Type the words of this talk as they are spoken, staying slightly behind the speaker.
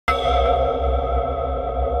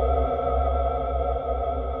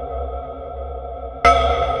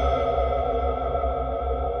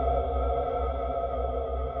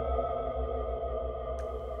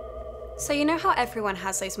So you know how everyone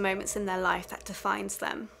has those moments in their life that defines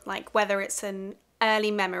them, like whether it's an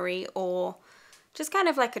early memory or just kind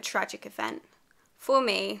of like a tragic event. For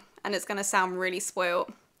me, and it's going to sound really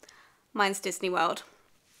spoiled, mine's Disney World.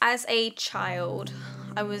 As a child,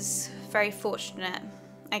 I was very fortunate,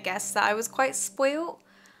 I guess, that I was quite spoiled.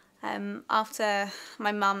 After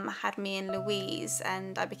my mum had me and Louise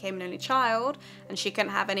and I became an only child and she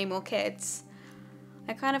couldn't have any more kids,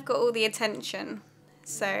 I kind of got all the attention.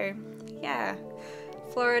 So yeah,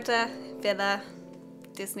 Florida, villa,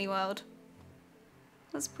 Disney World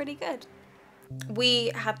was pretty good.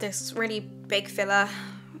 We had this really big villa.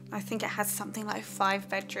 I think it has something like 5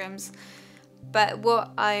 bedrooms. But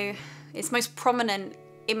what is most prominent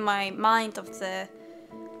in my mind of the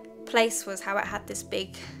place was how it had this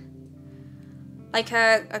big, like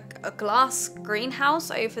a glass greenhouse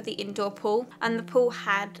over the indoor pool. And the pool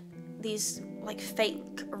had these like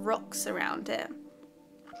fake rocks around it.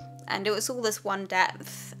 And it was all this one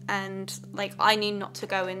depth, and like I knew not to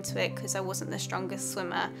go into it because I wasn't the strongest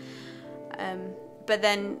swimmer. But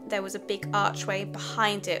then there was a big archway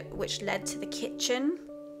behind it which led to the kitchen.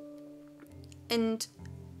 And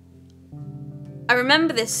I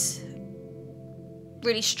remember this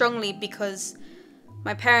really strongly because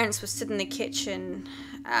my parents were stood in the kitchen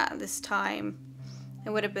at this time.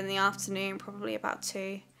 It would have been the afternoon, probably about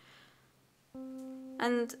 2.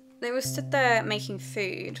 And they were stood there making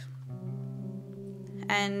food.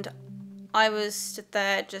 And I was stood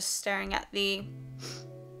there just staring at the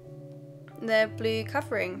blue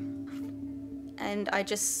covering. And I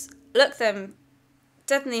just looked them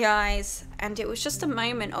dead in the eyes, and it was just a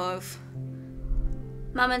moment of,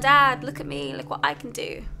 Mum and Dad, look at me, look what I can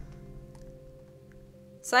do.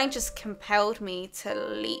 Something just compelled me to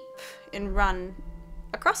leap and run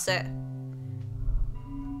across it.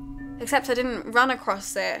 Except I didn't run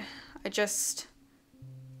across it, I just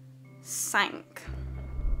sank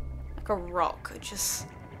like a rock. I just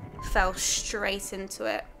fell straight into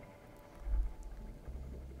it.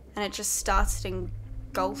 And it just started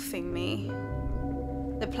engulfing me.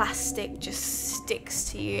 The plastic just sticks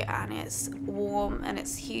to you and it's warm and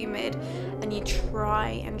it's humid, and you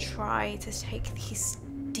try and try to take these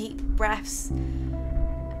deep breaths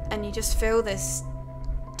and you just feel this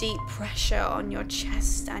deep pressure on your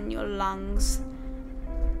chest and your lungs.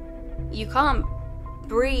 You can't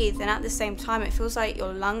breathe, and at the same time it feels like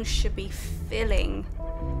your lungs should be filling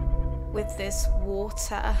with this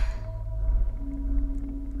water,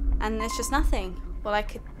 and there's just nothing. All I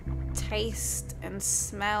could taste and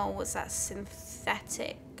smell was that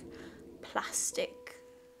synthetic plastic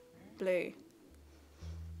blue.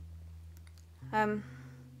 Well,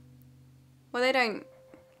 they don't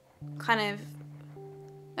kind of,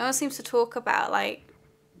 no one seems to talk about like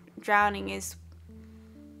drowning is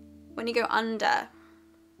when you go under,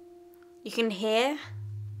 you can hear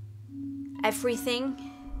everything,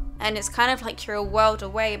 and it's kind of like you're a world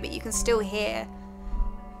away, but you can still hear.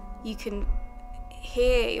 You can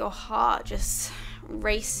hear your heart just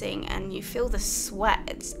racing, and you feel the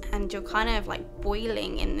sweat, and you're kind of like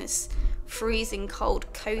boiling in this freezing cold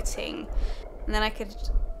coating. And then I could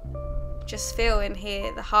just feel and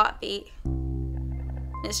hear the heartbeat.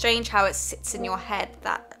 And it's strange how it sits in your head,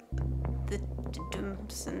 that the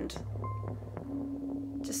dumps and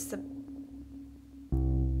just the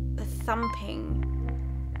thumping.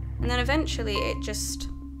 And then eventually it just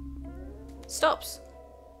stops.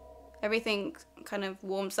 Everything kind of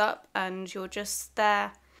warms up and you're just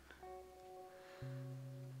there.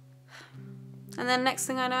 And then next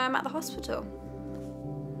thing I know, I'm at the hospital.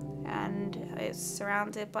 And it's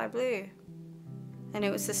surrounded by blue. And it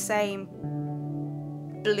was the same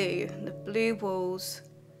blue, the blue walls.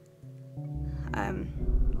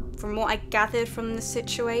 From what I gathered from the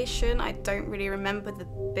situation, I don't really remember the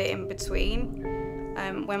bit in between.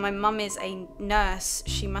 When my mum is a nurse,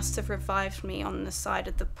 she must have revived me on the side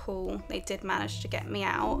of the pool. They did manage to get me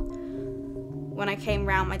out. When I came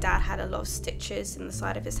round, my dad had a lot of stitches in the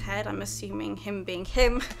side of his head. I'm assuming him being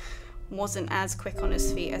him wasn't as quick on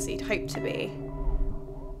his feet as he'd hoped to be.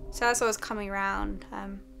 So as I was coming around,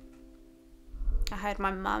 I heard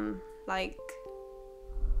my mum like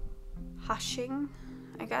hushing,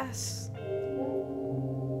 I guess.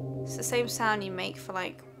 It's the same sound you make for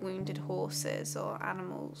like wounded horses or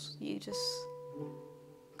animals. You just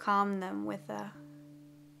calm them with a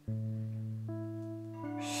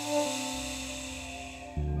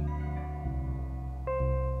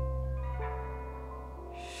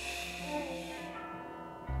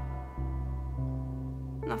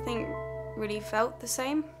nothing really felt the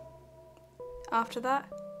same after that.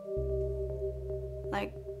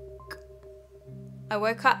 Like, I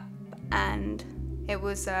woke up and it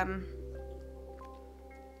was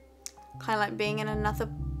kind of like being in another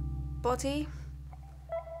body.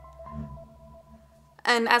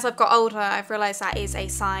 And as I've got older, I've realised that is a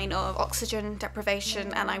sign of oxygen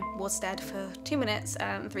deprivation, and I was dead for 2 minutes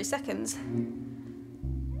and 3 seconds.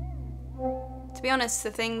 To be honest,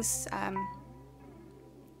 the things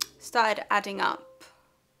started adding up.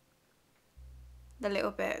 The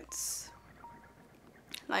little bits.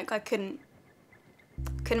 Like I couldn't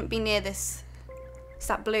be near this. It's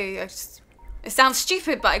that blue. It sounds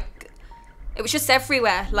stupid, but it was just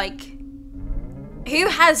everywhere. Like, who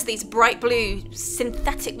has these bright blue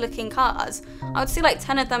synthetic looking cars? I would see like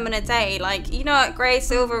 10 of them in a day. Like, you know what, grey,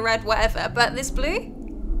 silver, red, whatever. But this blue?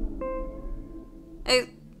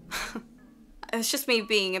 It's just me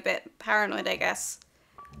being a bit paranoid, I guess.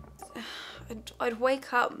 I'd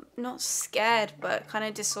wake up not scared, but kind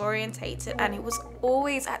of disorientated, and it was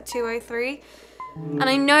always at 2:03. And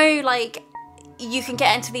I know, like, you can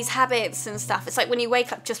get into these habits and stuff. It's like when you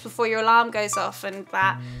wake up just before your alarm goes off and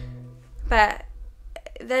that. But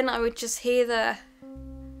then I would just hear the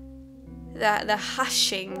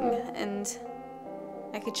hushing, and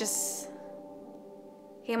I could just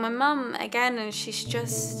hear my mum again, and she's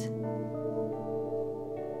just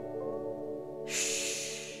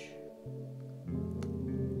shh,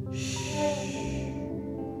 shh.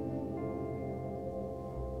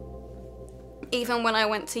 Even when I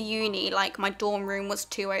went to uni, like, my dorm room was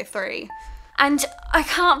 203. And I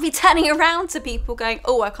can't be turning around to people going,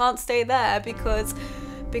 oh, I can't stay there because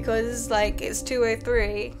like, it's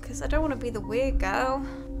 203. Because I don't want to be the weird girl.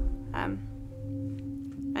 And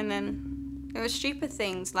then there were stupid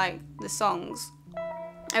things like the songs.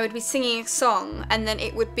 I would be singing a song and then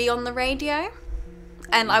it would be on the radio.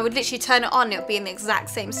 And I would literally turn it on, it would be in the exact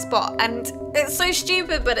same spot. And it's so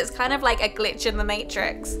stupid, but it's kind of like a glitch in the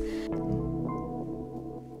Matrix.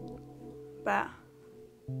 But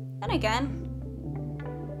then again,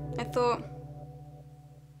 I thought,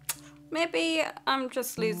 maybe I'm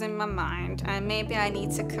just losing my mind and maybe I need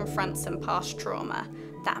to confront some past trauma.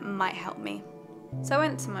 That might help me. So I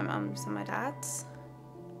went to my mum's and my dad's.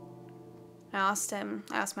 I asked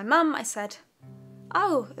my mum, I said,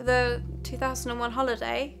 oh, the 2001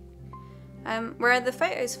 holiday, where are the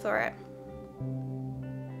photos for it?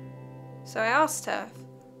 So I asked her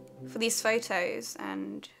for these photos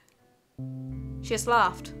and she just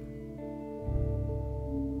laughed.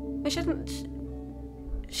 But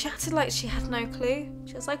she acted like she had no clue.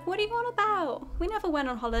 She was like, what are you on about? We never went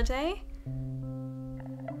on holiday.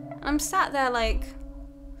 I'm sat there like,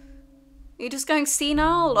 are you just going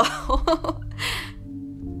senile?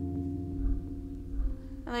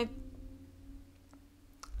 And I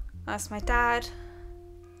asked my dad,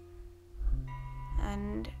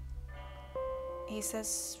 and he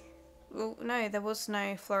says, well, no, there was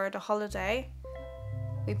no Florida holiday.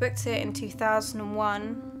 We booked it in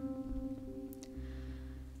 2001,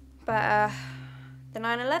 but the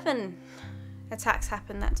 9/11 attacks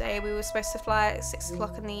happened that day. We were supposed to fly at 6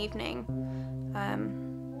 o'clock in the evening, and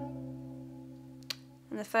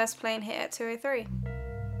the first plane hit at 2:03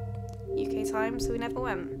 UK time, so we never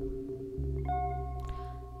went.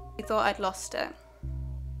 We thought I'd lost it.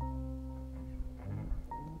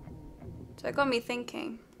 So it got me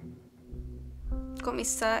thinking, it got me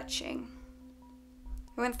searching.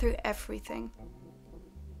 I went through everything.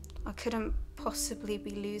 I couldn't possibly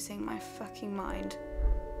be losing my fucking mind.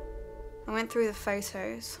 I went through the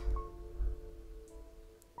photos.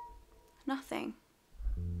 Nothing.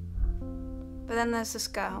 But then there's this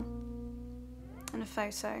girl in a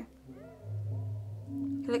photo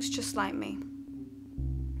who looks just like me.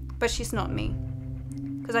 But she's not me,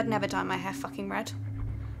 because I'd never dye my hair fucking red.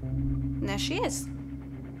 And there she is,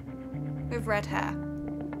 with red hair.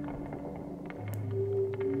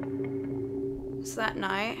 So that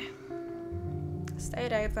night, I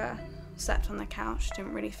stayed over, slept on the couch,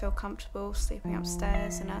 didn't really feel comfortable sleeping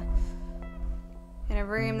upstairs in a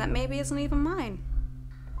room that maybe isn't even mine.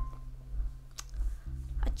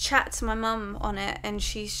 I chat to my mum on it and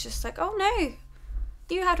she's just like, oh no,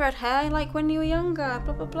 you had red hair like when you were younger,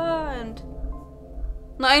 blah blah blah. And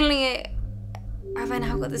not only have I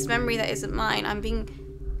now got this memory that isn't mine, I'm being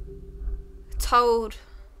told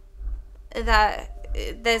that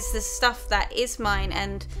there's this stuff that is mine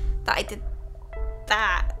and that I did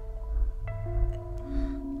that.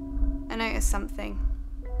 I noticed something.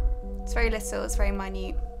 It's very little, it's very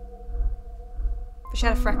minute. But she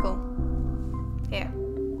had a freckle. Here.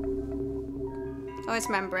 I always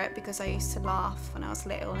remember it because I used to laugh when I was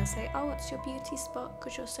little and say, oh, it's your beauty spot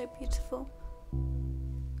because you're so beautiful.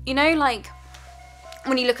 You know, like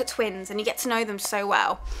when you look at twins and you get to know them so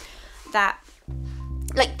well that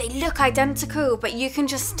like, they look identical, but you can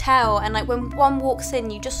just tell. And like when one walks in,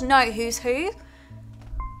 you just know who's who.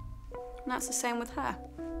 And that's the same with her.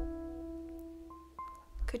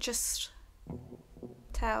 Could just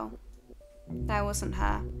tell that wasn't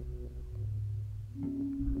her.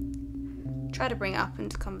 Try to bring it up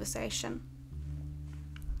into conversation.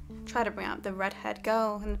 Try to bring up the redhead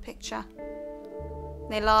girl in the picture.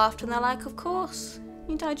 They laughed and they're like, of course,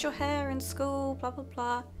 you dyed your hair in school, blah, blah,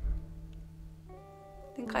 blah.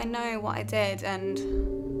 I think I know what I did, and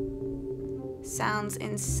sounds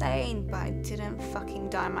insane, but I didn't fucking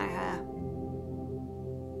dye my hair.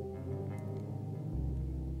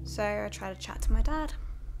 So I tried to chat to my dad.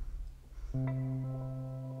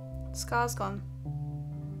 Scar's gone.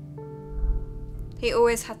 He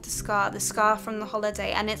always had the scar from the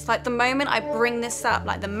holiday, and it's like the moment I bring this up,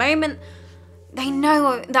 like the moment they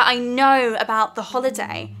know that I know about the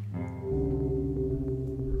holiday,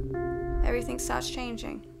 everything starts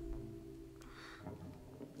changing.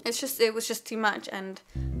 It was just too much, and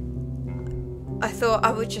I thought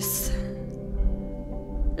I would just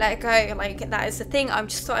let it go. Like, that is the thing. I'm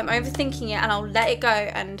overthinking it, and I'll let it go,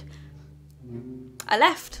 and I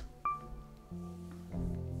left.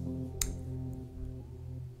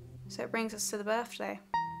 So it brings us to the birthday.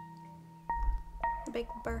 The big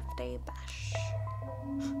birthday bash.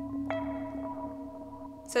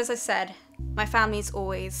 So as I said, my family's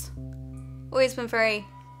always been very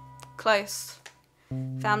close,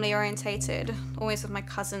 family orientated, always with my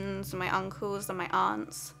cousins and my uncles and my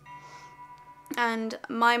aunts. And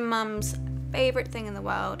my mum's favourite thing in the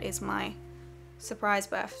world is my surprise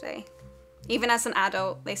birthday. Even as an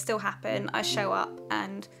adult, they still happen. I show up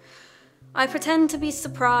and I pretend to be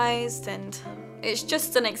surprised, and it's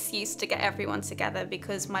just an excuse to get everyone together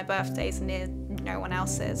because my birthday's near no one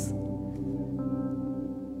else's.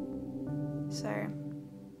 So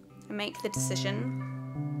I make the decision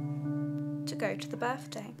to go to the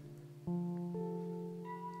birthday.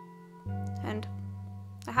 And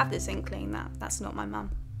I have this inkling that that's not my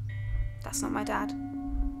mum. That's not my dad.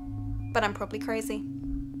 But I'm probably crazy.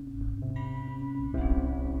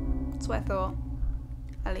 That's what I thought,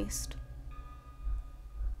 at least.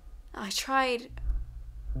 I tried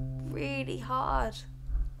really hard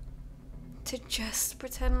to just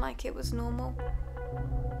pretend like it was normal.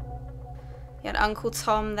 You had Uncle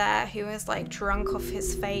Tom there who was like drunk off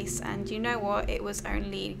his face, and you know what? It was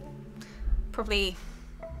only probably,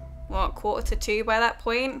 what, 1:45 by that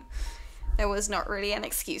point? There was not really an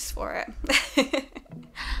excuse for it.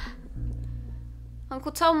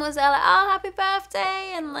 Uncle Tom was there like, oh, happy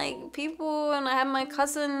birthday, and like people, and I had my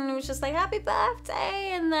cousin who was just like, happy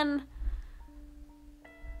birthday, and then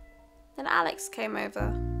Alex came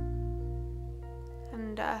over,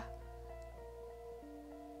 and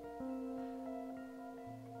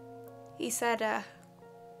he said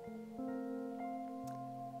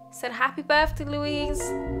happy birthday, Louise.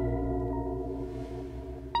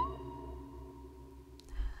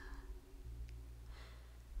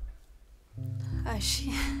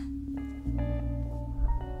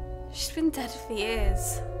 She's been dead for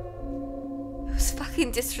years. It was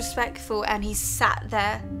fucking disrespectful, and he sat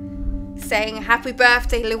there saying, happy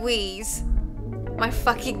birthday, Louise. My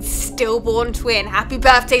fucking stillborn twin, happy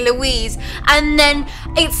birthday, Louise. And then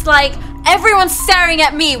it's like everyone's staring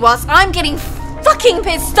at me whilst I'm getting fucking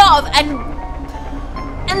pissed off, and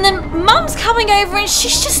then Mum's coming over and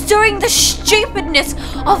she's just doing the stupidness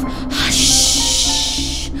of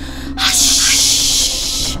hush, hush.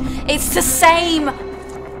 It's the same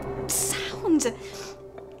sound.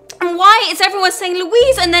 And why is everyone saying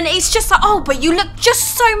Louise? And then it's just like, oh, but you look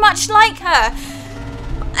just so much like her.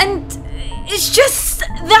 And it's just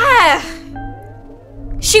there.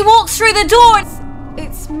 She walks through the door.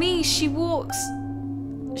 It's me. She walks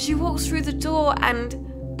through the door, and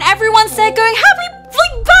everyone's there going, happy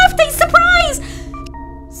birthday surprise.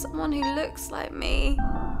 Someone who looks like me.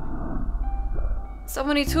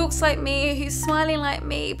 Someone who talks like me, who's smiling like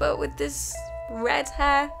me, but with this red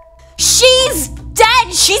hair. She's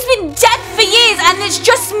dead! She's been dead for years, and it's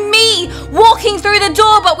just me walking through the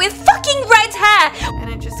door, but with fucking red hair! And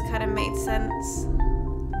it just kind of made sense.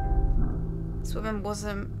 This woman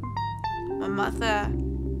wasn't my mother.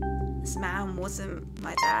 This man wasn't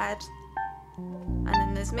my dad. And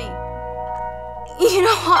then there's me. You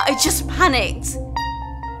know what? I just panicked.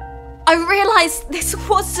 I realised this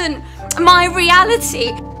wasn't my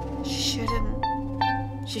reality.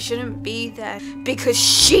 She shouldn't be there, because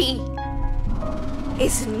she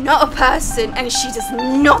is not a person and she does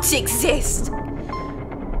not exist.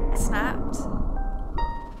 I snapped.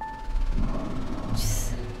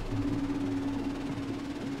 Just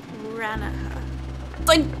ran at her.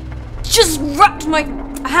 I just wrapped my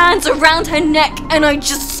hands around her neck and I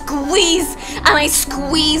just squeezed and I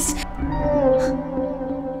squeezed.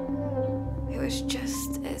 It was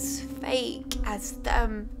just as fake as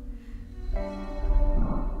them.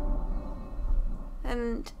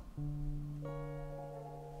 And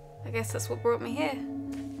I guess that's what brought me here.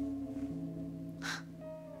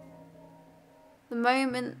 The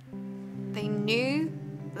moment they knew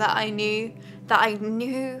that I knew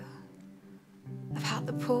about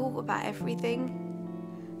the pool, about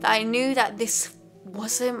everything, that I knew that this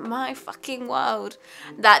wasn't my fucking world,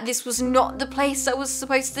 that this was not the place I was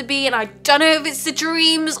supposed to be, and I don't know if it's the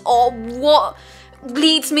dreams or what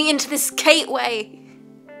leads me into this gateway.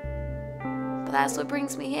 But that's what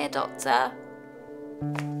brings me here, Doctor.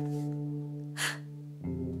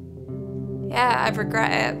 Yeah, I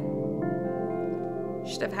regret it.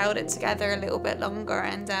 Should have held it together a little bit longer,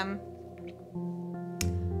 and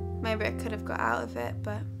maybe I could have got out of it,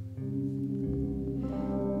 but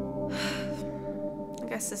I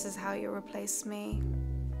guess this is how you replace me.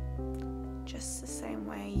 Just the same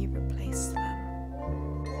way you replaced them.